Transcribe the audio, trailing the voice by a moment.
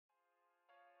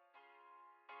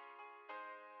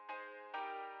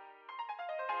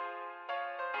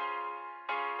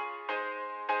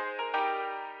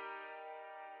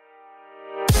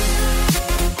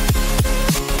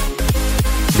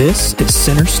This is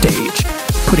Center Stage,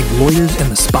 putting lawyers in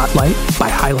the spotlight by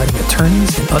highlighting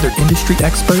attorneys and other industry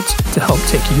experts to help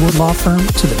take your law firm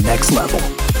to the next level.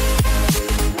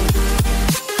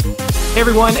 Hey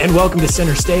everyone, and welcome to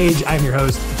Center Stage. I'm your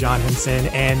host, John Henson,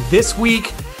 and this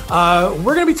week we're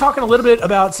going to be talking a little bit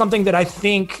about something that I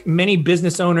think many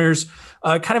business owners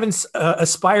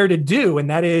aspire to do,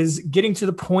 and that is getting to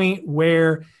the point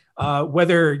where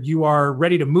whether you are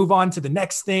ready to move on to the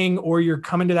next thing or you're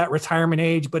coming to that retirement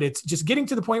age, but it's just getting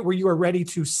to the point where you are ready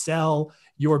to sell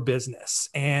your business.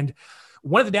 And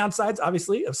one of the downsides,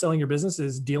 obviously, of selling your business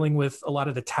is dealing with a lot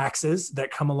of the taxes that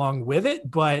come along with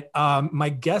it. But my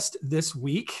guest this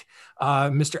week,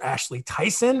 Mr. Ashley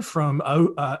Tyson from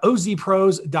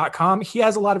ozpros.com, he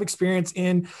has a lot of experience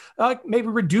in maybe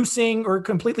reducing or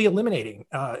completely eliminating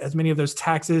as many of those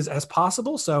taxes as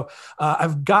possible. So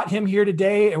I've got him here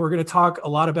today, and we're going to talk a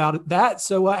lot about that.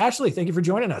 So Ashley, thank you for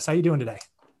joining us. How are you doing today?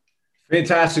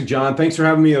 Fantastic, John. Thanks for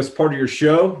having me as part of your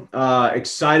show.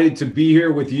 Excited to be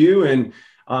here with you and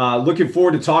looking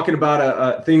forward to talking about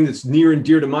a thing that's near and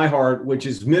dear to my heart, which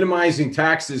is minimizing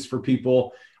taxes for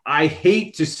people. I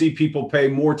hate to see people pay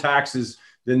more taxes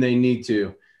than they need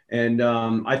to. And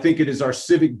I think it is our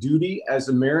civic duty as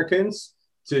Americans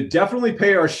to definitely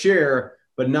pay our share,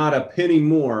 but not a penny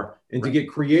more, and to get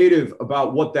creative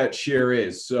about what that share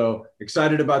is. So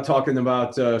excited about talking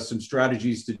about some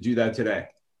strategies to do that today.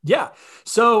 Yeah.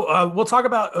 So we'll talk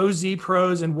about OZ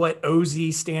Pros and what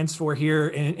OZ stands for here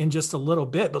in just a little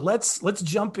bit, but let's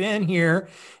jump in here.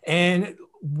 And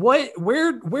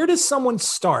where does someone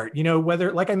start? You know,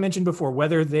 whether, like I mentioned before,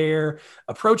 whether they're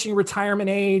approaching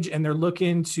retirement age and they're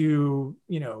looking to,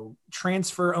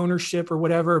 transfer ownership or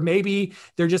whatever, maybe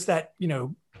they're just that,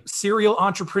 serial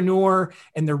entrepreneur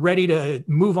and they're ready to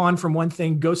move on from one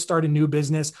thing, go start a new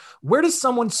business. Where does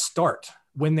someone start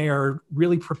when they are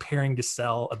really preparing to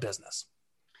sell a business?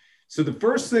 So the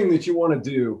first thing that you want to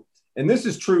do, and this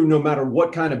is true no matter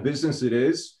what kind of business it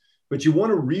is, but you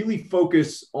want to really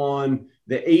focus on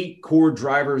the 8 core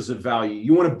drivers of value.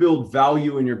 You want to build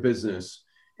value in your business.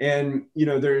 And,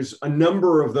 there's a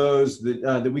number of those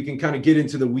that we can kind of get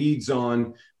into the weeds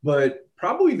on, but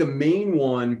probably the main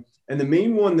one, and the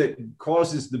main one that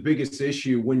causes the biggest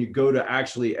issue when you go to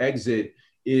actually exit,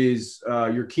 is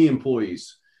your key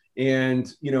employees.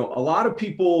 And, a lot of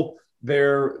people,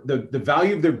 the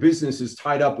value of their business is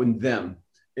tied up in them.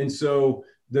 And so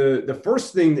the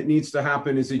first thing that needs to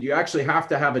happen is that you actually have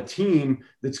to have a team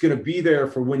that's going to be there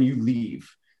for when you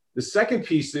leave. The second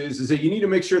piece is that you need to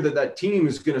make sure that that team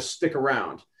is going to stick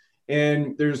around.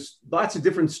 And there's lots of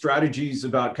different strategies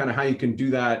about kind of how you can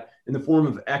do that in the form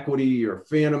of equity or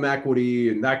phantom equity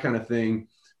and that kind of thing.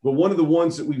 But one of the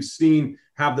ones that we've seen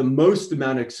have the most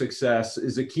amount of success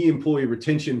is a key employee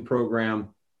retention program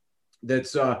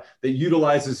that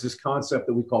utilizes this concept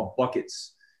that we call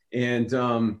buckets. And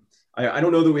I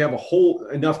don't know that we have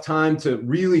enough time to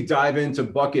really dive into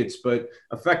buckets, but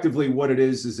effectively what it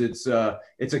is it's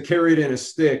a carrot and a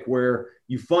stick where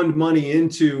you fund money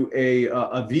into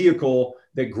a vehicle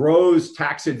that grows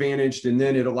tax advantaged, and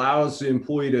then it allows the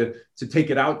employee to take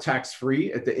it out tax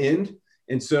free at the end.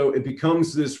 And so it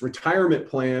becomes this retirement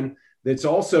plan that's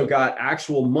also got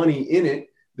actual money in it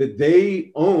that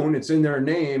they own. It's in their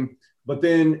name, but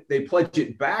then they pledge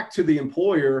it back to the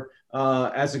employer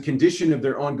as a condition of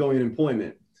their ongoing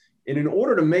employment. And in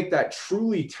order to make that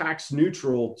truly tax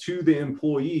neutral to the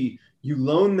employee, you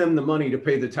loan them the money to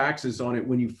pay the taxes on it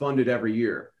when you fund it every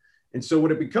year. And so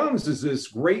what it becomes is this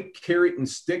great carrot and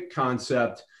stick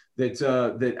concept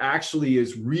that actually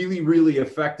is really, really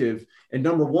effective. And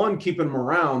number one, keeping them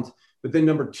around, but then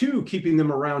number two, keeping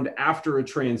them around after a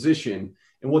transition.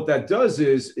 And what that does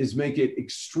is make it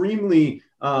extremely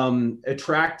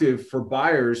attractive for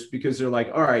buyers, because they're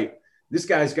like, all right, this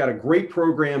guy's got a great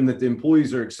program that the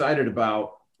employees are excited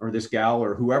about, or this gal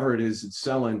or whoever it is that's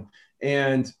selling.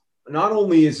 And not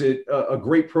only is it a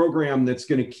great program that's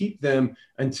going to keep them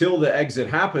until the exit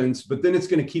happens, but then it's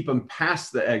going to keep them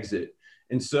past the exit.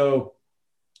 And so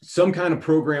some kind of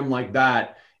program like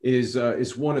that is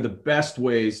one of the best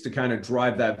ways to kind of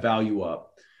drive that value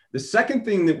up. The second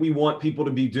thing that we want people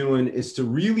to be doing is to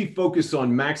really focus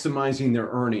on maximizing their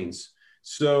earnings.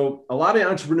 So a lot of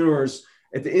entrepreneurs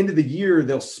at the end of the year,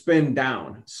 they'll spend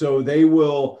down. So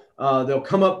they'll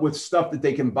come up with stuff that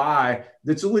they can buy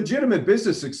that's a legitimate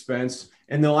business expense,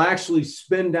 and they'll actually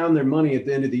spend down their money at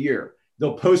the end of the year.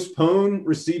 They'll postpone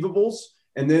receivables,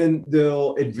 and then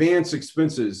they'll advance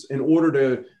expenses in order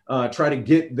to try to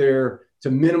get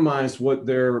to minimize what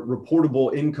their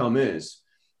reportable income is.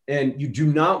 And you do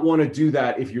not want to do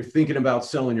that if you're thinking about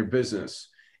selling your business.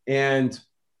 And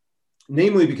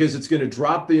namely because it's going to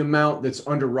drop the amount that's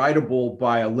underwritable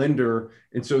by a lender.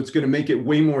 And so it's going to make it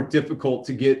way more difficult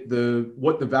to get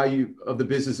what the value of the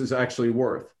business is actually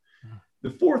worth. The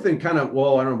fourth and I don't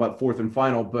know about fourth and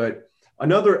final, but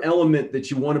another element that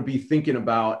you want to be thinking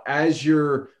about as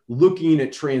you're looking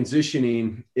at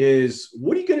transitioning is,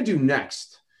 what are you going to do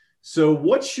next? So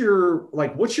what's your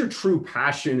true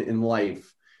passion in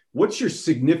life? What's your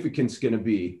significance going to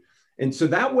be? And so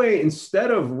that way, instead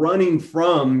of running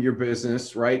from your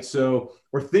business, right? So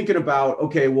we're thinking about,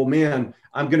 okay, well, man,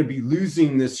 I'm going to be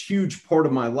losing this huge part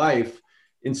of my life.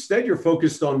 Instead, you're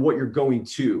focused on what you're going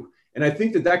to. And I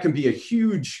think that can be a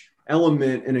huge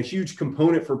element and a huge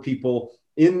component for people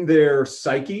in their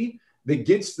psyche that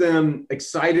gets them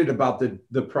excited about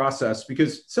the process,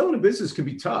 because selling a business can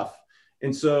be tough.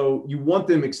 And so you want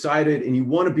them excited, and you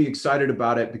want to be excited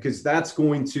about it, because that's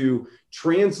going to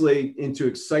translate into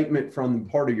excitement from the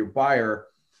part of your buyer.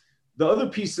 The other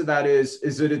piece of that is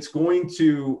that it's going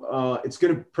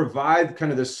to provide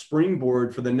kind of the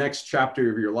springboard for the next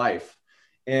chapter of your life.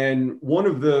 And one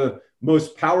of the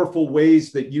most powerful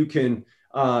ways that you can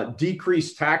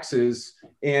decrease taxes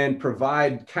and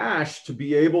provide cash to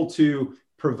be able to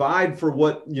provide for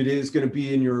what it is going to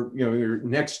be in your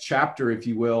next chapter, if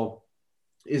you will,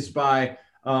 is by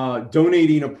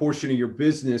donating a portion of your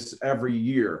business every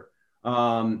year.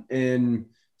 And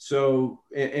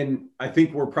I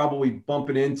think we're probably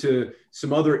bumping into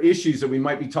some other issues that we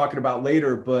might be talking about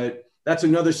later, but that's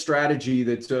another strategy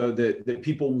that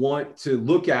people want to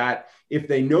look at. If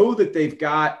they know that they've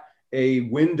got a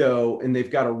window and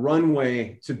they've got a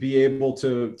runway to be able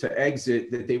to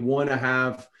exit, that they want to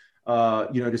have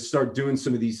to start doing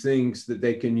some of these things that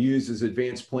they can use as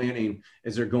advanced planning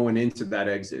as they're going into that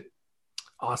exit.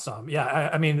 Awesome. Yeah.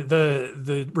 I mean,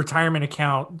 the retirement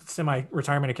account,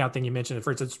 semi-retirement account thing you mentioned at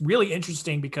first, it's really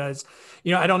interesting because,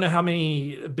 I don't know how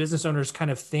many business owners kind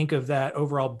of think of that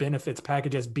overall benefits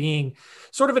package as being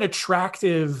sort of an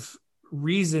attractive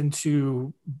reason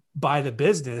to buy the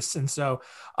business. And so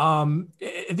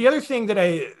the other thing that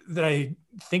I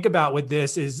think about with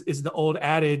this is the old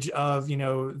adage of,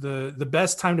 the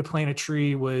best time to plant a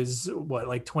tree was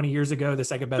like 20 years ago. The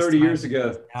second best 30 time years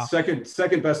ago.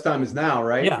 Second best time is now,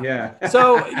 right? Yeah.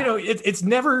 So, it's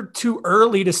never too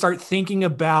early to start thinking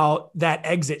about that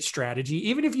exit strategy.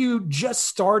 Even if you just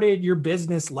started your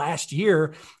business last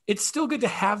year, it's still good to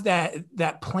have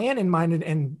that plan in mind.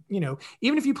 And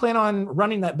even if you plan on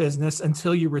running that business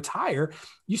until you retire,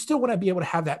 you still want to be able to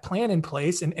have that plan in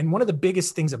place. And one of the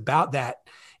biggest things about that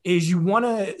is you want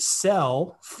to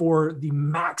sell for the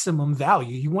maximum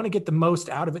value. You want to get the most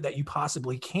out of it that you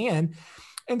possibly can.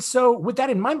 And so with that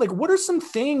in mind, like, what are some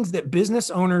things that business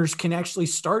owners can actually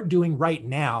start doing right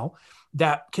now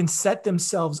that can set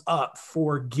themselves up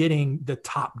for getting the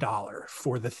top dollar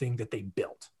for the thing that they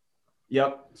built?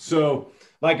 Yep. So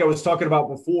like I was talking about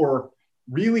before,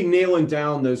 really nailing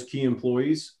down those key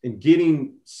employees and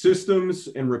getting systems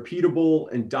and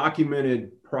repeatable and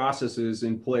documented processes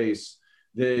in place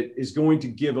that is going to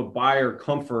give a buyer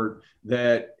comfort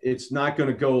that it's not going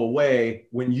to go away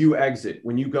when you exit,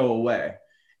 when you go away.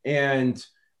 And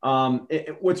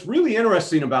what's really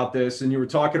interesting about this, and you were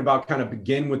talking about kind of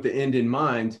begin with the end in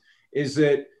mind, is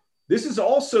that this is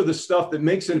also the stuff that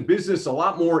makes a business a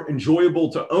lot more enjoyable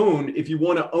to own if you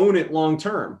want to own it long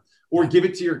term, or give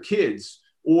it to your kids,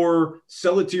 or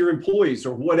sell it to your employees,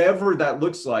 or whatever that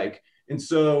looks like. And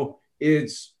so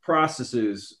it's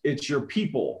processes, it's your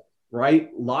people, right?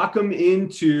 Lock them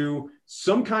into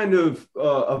some kind of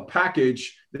a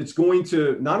package that's going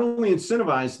to not only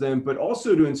incentivize them, but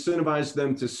also to incentivize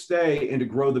them to stay and to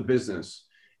grow the business.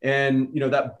 And,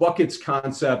 that buckets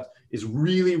concept is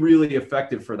really, really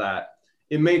effective for that.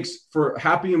 It makes for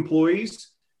happy employees,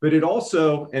 but it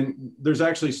also, and there's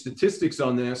actually statistics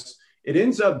on this, it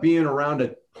ends up being around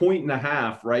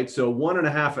 1.5, right? So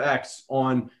 1.5x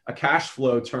on a cash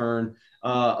flow turn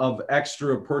of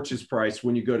extra purchase price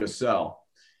when you go to sell.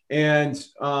 And,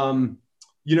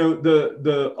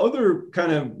 the other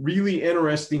kind of really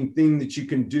interesting thing that you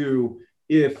can do,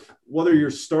 whether you're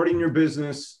starting your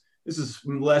business, this is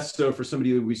less so for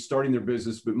somebody that will be starting their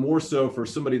business, but more so for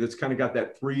somebody that's kind of got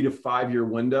that 3 to 5 year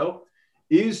window,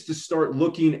 is to start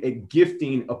looking at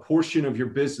gifting a portion of your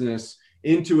business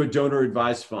into a donor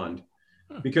advised fund.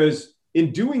 Because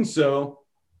in doing so,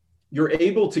 you're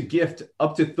able to gift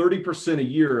up to 30% a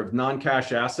year of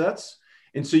non-cash assets.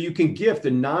 And so you can gift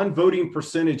a non-voting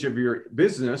percentage of your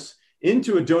business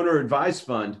into a donor advised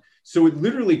fund. So it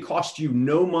literally costs you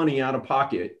no money out of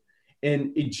pocket.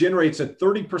 And it generates a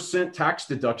 30% tax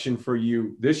deduction for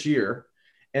you this year.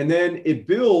 And then it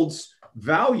builds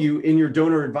value in your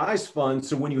donor advised fund.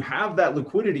 So when you have that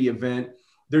liquidity event,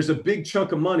 there's a big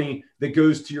chunk of money that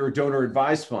goes to your donor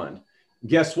advised fund.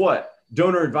 Guess what?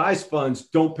 Donor advised funds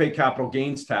don't pay capital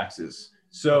gains taxes.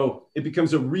 So it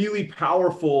becomes a really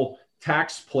powerful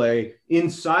tax play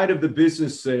inside of the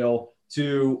business sale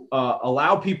to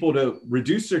allow people to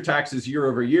reduce their taxes year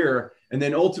over year and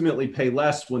then ultimately pay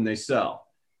less when they sell.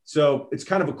 So it's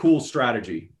kind of a cool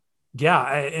strategy. Yeah.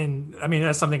 And I mean,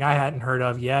 that's something I hadn't heard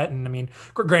of yet. And I mean,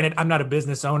 granted, I'm not a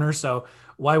business owner, so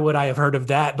why would I have heard of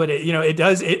that? But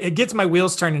it gets my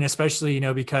wheels turning, especially,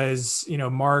 because,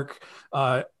 Mark,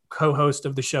 co-host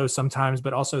of the show sometimes,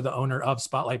 but also the owner of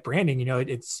Spotlight Branding,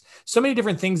 it's so many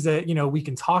different things that, we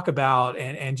can talk about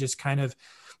and just kind of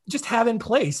just have in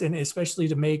place, and especially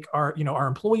to make our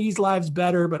employees' lives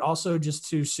better, but also just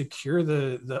to secure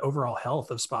the overall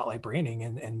health of Spotlight Branding.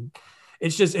 And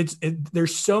it's just,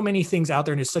 there's so many things out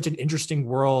there, and it's such an interesting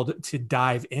world to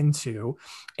dive into.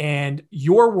 And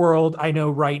your world, I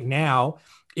know right now,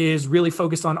 is really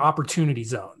focused on opportunity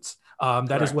zones.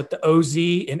 That is what the OZ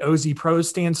and OZ Pros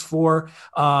stands for.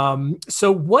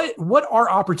 So what are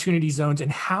opportunity zones,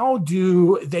 and how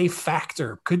do they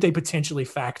could they potentially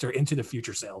factor into the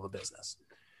future sale of a business?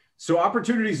 So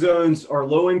opportunity zones are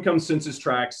low-income census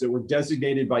tracts that were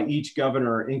designated by each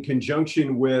governor in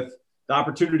conjunction with the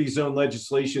opportunity zone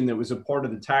legislation that was a part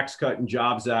of the Tax Cut and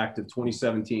Jobs Act of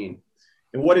 2017.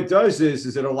 And what it does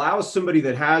is it allows somebody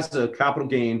that has a capital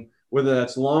gain, whether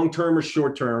that's long-term or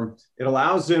short-term, it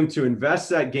allows them to invest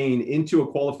that gain into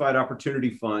a qualified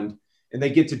opportunity fund, and they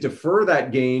get to defer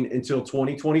that gain until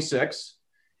 2026.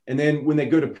 And then when they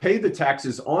go to pay the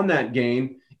taxes on that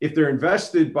gain, if they're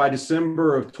invested by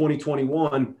December of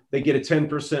 2021, they get a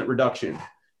 10% reduction.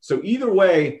 So either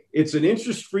way, it's an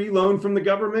interest-free loan from the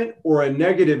government or a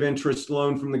negative interest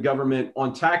loan from the government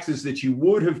on taxes that you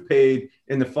would have paid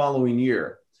in the following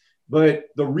year. But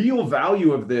the real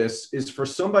value of this is for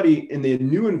somebody in the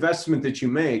new investment that you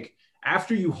make.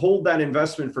 After you hold that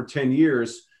investment for 10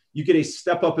 years, you get a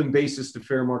step up in basis to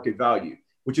fair market value,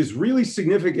 which is really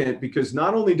significant because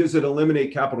not only does it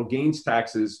eliminate capital gains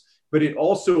taxes, but it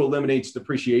also eliminates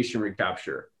depreciation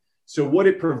recapture. So what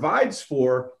it provides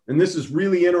for, and this is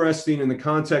really interesting in the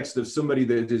context of somebody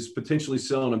that is potentially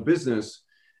selling a business,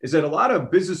 is that a lot of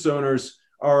business owners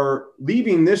are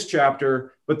leaving this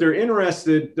chapter, but they're not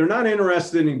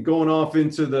interested in going off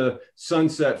into the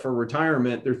sunset for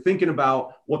retirement. They're thinking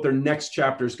about what their next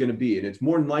chapter is going to be. And it's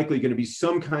more than likely going to be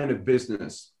some kind of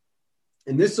business.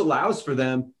 And this allows for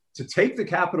them to take the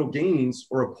capital gains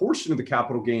or a portion of the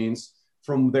capital gains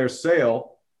from their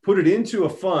sale, put it into a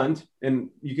fund, and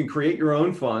you can create your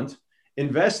own fund,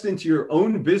 invest into your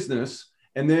own business,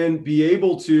 and then be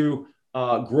able to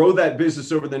grow that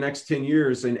business over the next 10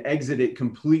 years and exit it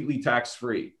completely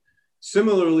tax-free.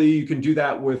 Similarly, you can do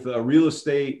that with real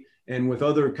estate and with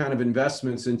other kind of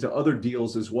investments into other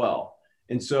deals as well.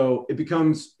 And so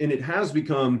it has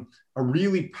become a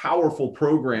really powerful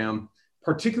program,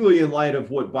 particularly in light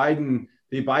of what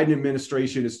the Biden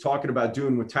administration is talking about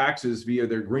doing with taxes via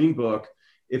their Green Book.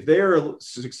 If they are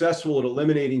successful at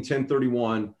eliminating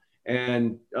 1031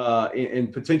 and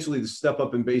potentially the step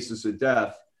up in basis of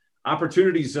death,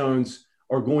 opportunity zones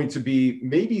are going to be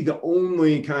maybe the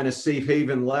only kind of safe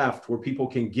haven left where people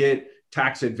can get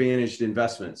tax advantaged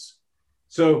investments.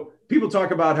 So people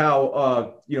talk about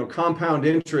how compound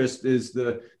interest is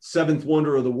the seventh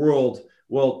wonder of the world.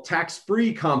 Well,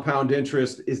 tax-free compound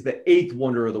interest is the eighth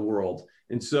wonder of the world.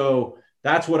 And so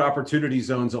that's what opportunity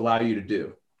zones allow you to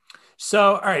do.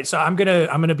 So, all right. So I'm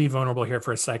gonna be vulnerable here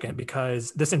for a second,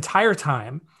 because this entire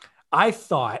time I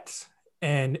thought,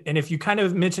 and if you kind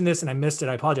of mentioned this and I missed it,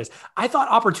 I apologize. I thought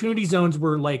opportunity zones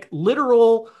were like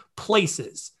literal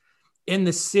places in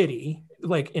the city,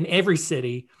 like in every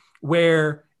city,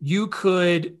 where you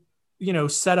could,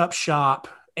 set up shop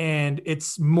and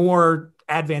it's more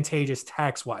advantageous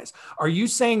tax wise. Are you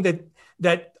saying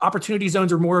that opportunity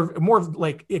zones are more of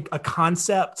like a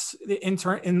concept in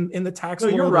the tax? No,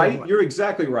 you're right. You're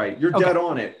exactly right. You're dead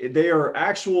on it. They are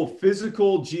actual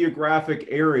physical geographic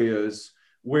areas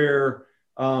where,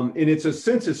 and it's a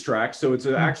census tract. So it's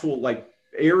an actual like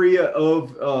area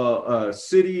of a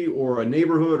city or a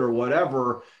neighborhood or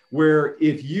whatever, where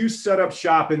if you set up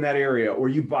shop in that area or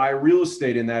you buy real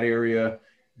estate in that area,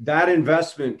 that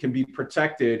investment can be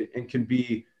protected and can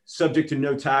be subject to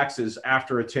no taxes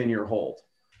after a 10-year hold.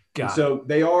 So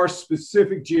they are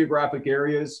specific geographic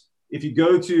areas. If you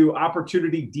go to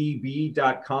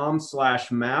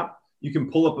opportunitydb.com/map, you can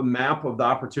pull up a map of the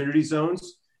opportunity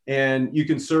zones and you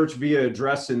can search via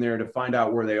address in there to find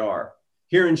out where they are.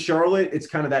 Here in Charlotte, it's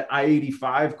kind of that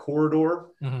I-85 corridor,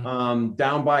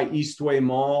 down by Eastway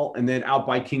Mall and then out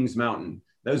by Kings Mountain.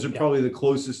 Those are probably the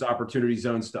closest opportunity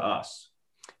zones to us.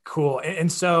 Cool.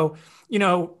 And so,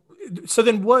 so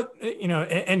then what,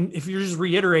 and if you're just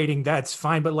reiterating, that's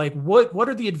fine. But like, what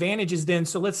are the advantages then?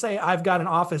 So let's say I've got an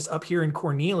office up here in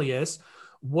Cornelius.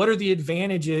 What are the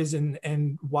advantages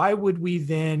and why would we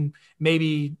then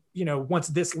maybe, once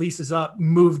this lease is up,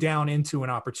 move down into an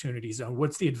opportunity zone?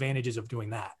 What's the advantages of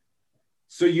doing that?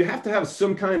 So you have to have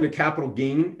some kind of capital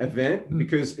gain event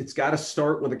because it's got to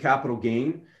start with a capital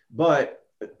gain. But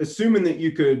assuming that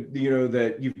you could,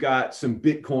 that you've got some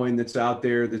Bitcoin that's out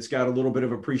there that's got a little bit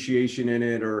of appreciation in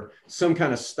it or some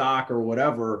kind of stock or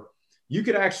whatever, you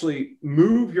could actually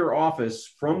move your office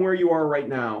from where you are right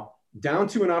now down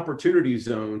to an opportunity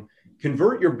zone,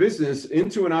 convert your business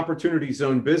into an opportunity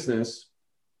zone business,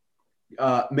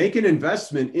 make an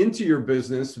investment into your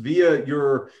business via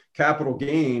your capital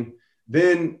gain,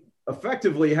 then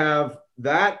effectively have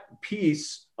that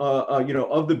piece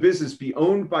of the business be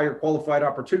owned by your qualified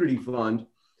opportunity fund.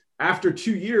 After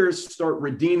 2 years, start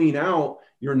redeeming out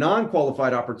your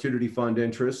non-qualified opportunity fund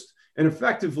interest and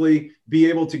effectively be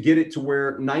able to get it to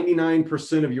where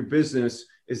 99% of your business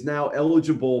is now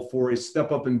eligible for a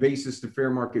step up in basis to fair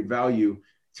market value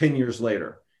 10 years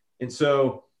later. And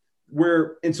so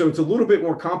it's a little bit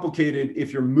more complicated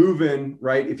if you're moving,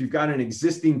 right? If you've got an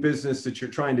existing business that you're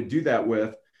trying to do that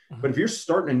with. But if you're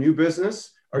starting a new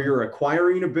business or you're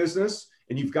acquiring a business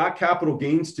and you've got capital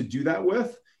gains to do that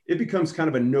with, it becomes kind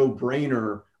of a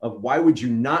no-brainer of why would you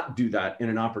not do that in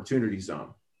an opportunity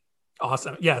zone?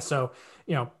 Awesome. Yeah. So,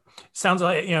 sounds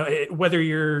like, whether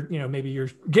you're, maybe you're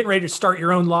getting ready to start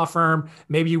your own law firm,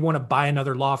 maybe you want to buy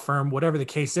another law firm, whatever the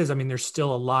case is. I mean, there's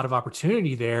still a lot of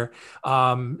opportunity there.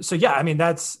 So yeah, I mean,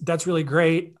 that's really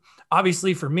great.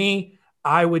 Obviously for me,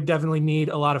 I would definitely need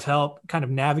a lot of help kind of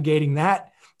navigating that.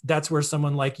 That's where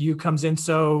someone like you comes in.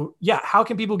 So yeah, how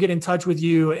can people get in touch with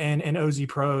you and OZ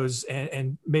Pros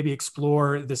and maybe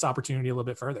explore this opportunity a little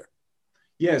bit further?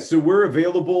 Yeah, so we're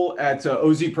available at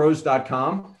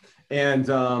ozpros.com. And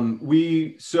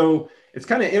so it's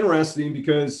kind of interesting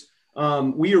because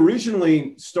we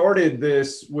originally started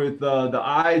this with the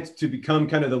eye to become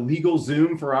kind of the legal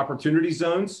Zoom for opportunity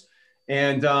zones.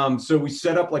 And so we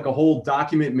set up like a whole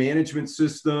document management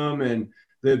system and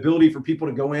the ability for people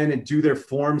to go in and do their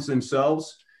forms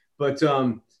themselves. But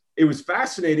it was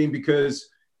fascinating because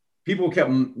people kept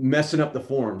messing up the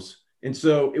forms. And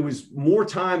so it was more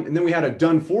time. And then we had a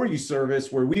done for you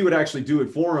service where we would actually do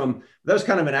it for them. That was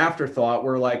kind of an afterthought.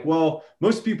 We're like, well,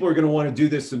 most people are going to want to do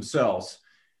this themselves.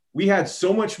 We had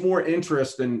so much more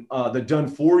interest in the done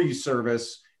for you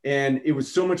service. And it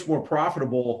was so much more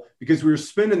profitable because we were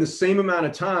spending the same amount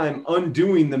of time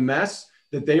undoing the mess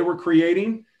that they were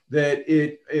creating, that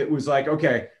it was like,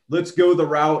 okay, let's go the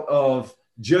route of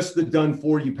just the done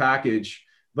for you package.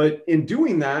 But in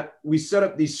doing that, we set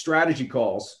up these strategy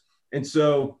calls. And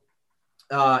so,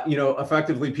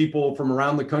 effectively people from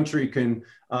around the country can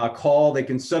call, they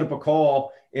can set up a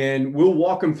call and we'll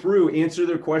walk them through, answer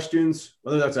their questions,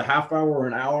 whether that's a half hour or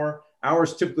an hour. Hour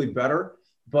is typically better,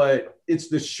 but it's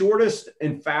the shortest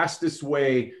and fastest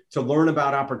way to learn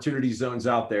about opportunity zones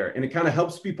out there. And it kind of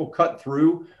helps people cut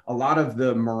through a lot of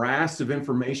the morass of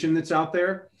information that's out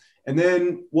there. And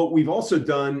then what we've also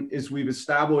done is we've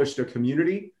established a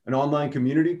community, an online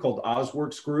community called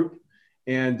Ozworks Group.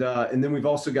 And then we've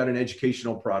also got an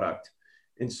educational product.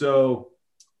 And so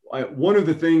one of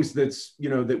the things that's,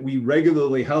 that we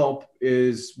regularly help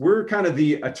is we're kind of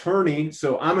the attorney.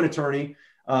 So I'm an attorney.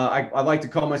 I like to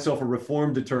call myself a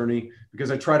reformed attorney because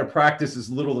I try to practice as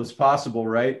little as possible,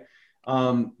 right?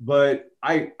 But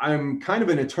I'm kind of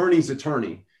an attorney's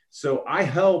attorney. So I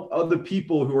help other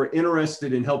people who are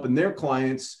interested in helping their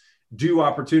clients do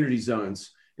opportunity zones.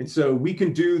 And so we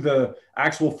can do the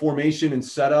actual formation and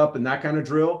setup and that kind of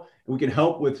drill. And we can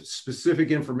help with specific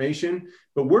information,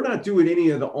 but we're not doing any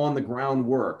of the on the ground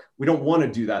work. We don't want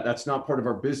to do that. That's not part of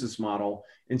our business model.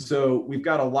 And so we've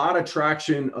got a lot of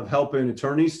traction of helping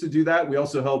attorneys to do that. We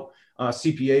also help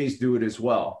CPAs do it as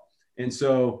well. And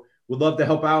so we'd love to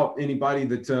help out anybody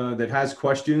that has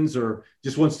questions or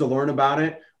just wants to learn about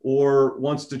it or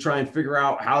wants to try and figure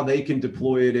out how they can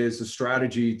deploy it as a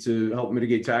strategy to help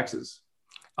mitigate taxes.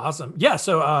 Awesome. Yeah.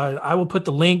 So I will put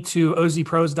the link to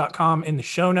ozpros.com in the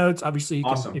show notes. Obviously, you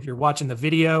can, awesome. If you're watching the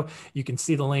video, you can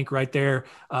see the link right there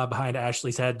behind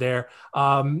Ashley's head there.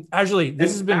 Ashley,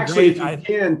 this has been great. If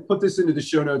you can put this into the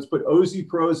show notes, put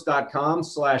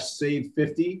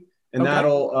ozpros.com/save50 and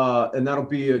that'll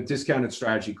be a discounted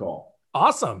strategy call.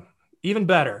 Awesome. Even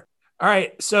better. All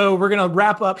right. So we're going to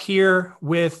wrap up here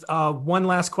with one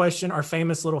last question, our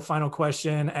famous little final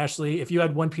question. Ashley, if you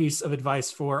had one piece of advice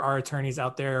for our attorneys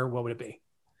out there, what would it be?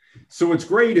 So what's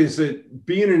great is that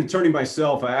being an attorney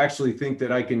myself, I actually think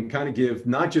that I can kind of give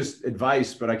not just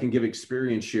advice, but I can give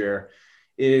experience share,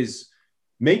 is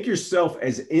make yourself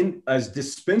as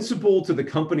dispensable to the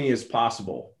company as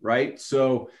possible, right?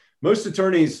 So most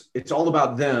attorneys, it's all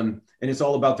about them and it's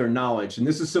all about their knowledge. And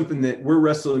this is something that we're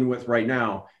wrestling with right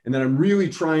now and that I'm really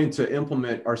trying to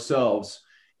implement ourselves.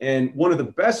 And one of the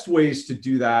best ways to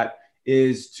do that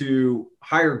is to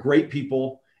hire great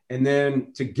people and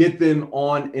then to get them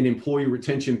on an employee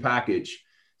retention package.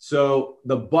 So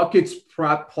the Buckets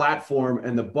platform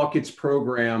and the Buckets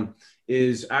program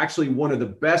is actually one of the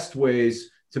best ways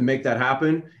to make that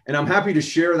happen. And I'm happy to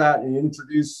share that and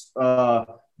introduce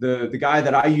the guy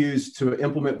that I use to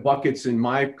implement Buckets in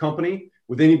my company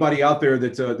with anybody out there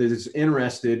that is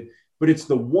interested. But it's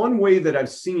the one way that I've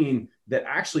seen that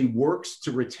actually works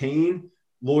to retain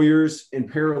lawyers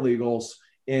and paralegals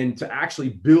and to actually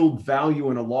build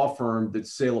value in a law firm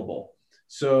that's saleable.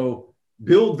 So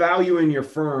build value in your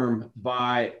firm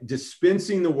by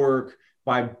dispensing the work,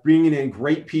 by bringing in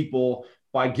great people,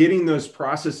 by getting those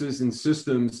processes and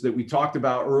systems that we talked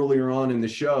about earlier on in the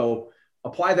show.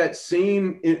 Apply that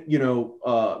same,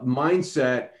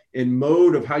 mindset and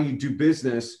mode of how you do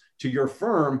business to your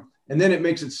firm, and then it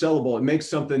makes it sellable. It makes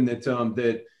something that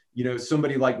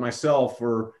somebody like myself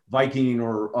or Viking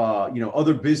or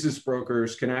other business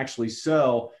brokers can actually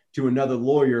sell to another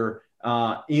lawyer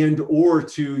and or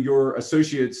to your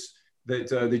associates that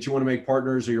you want to make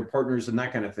partners or your partners and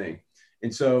that kind of thing.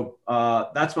 And so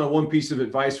that's my one piece of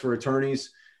advice for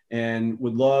attorneys, and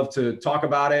would love to talk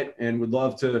about it and would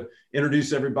love to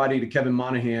introduce everybody to Kevin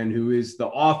Monahan, who is the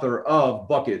author of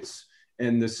Buckets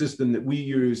and the system that we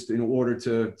used in order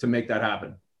to make that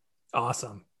happen.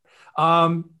 Awesome.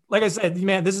 Like I said,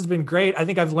 man, this has been great. I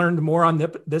think I've learned more on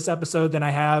this episode than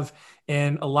I have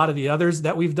in a lot of the others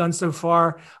that we've done so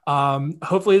far.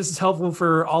 Hopefully this is helpful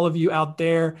for all of you out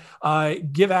there.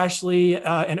 Give Ashley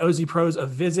and OZ Pros a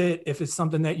visit if it's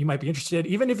something that you might be interested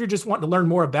in, even if you're just wanting to learn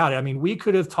more about it. I mean, we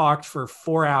could have talked for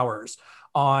 4 hours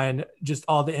on just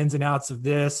all the ins and outs of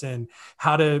this and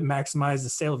how to maximize the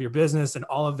sale of your business and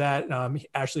all of that.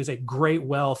 Ashley is a great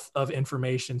wealth of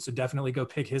information, so definitely go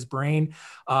pick his brain.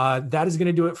 That is going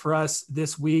to do it for us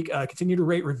this week. Continue to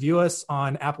rate, review us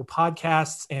on Apple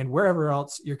Podcasts and wherever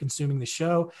else you're consuming the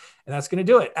show. And that's going to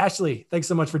do it. Ashley, thanks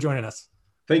so much for joining us.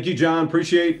 Thank you, John.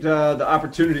 Appreciate the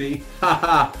opportunity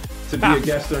to be a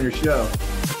guest on your show.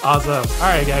 Awesome. All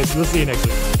right, guys. We'll see you next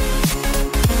week.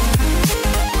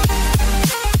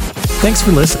 Thanks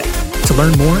for listening. To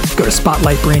learn more, go to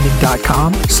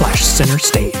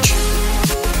spotlightbranding.com/centerstage.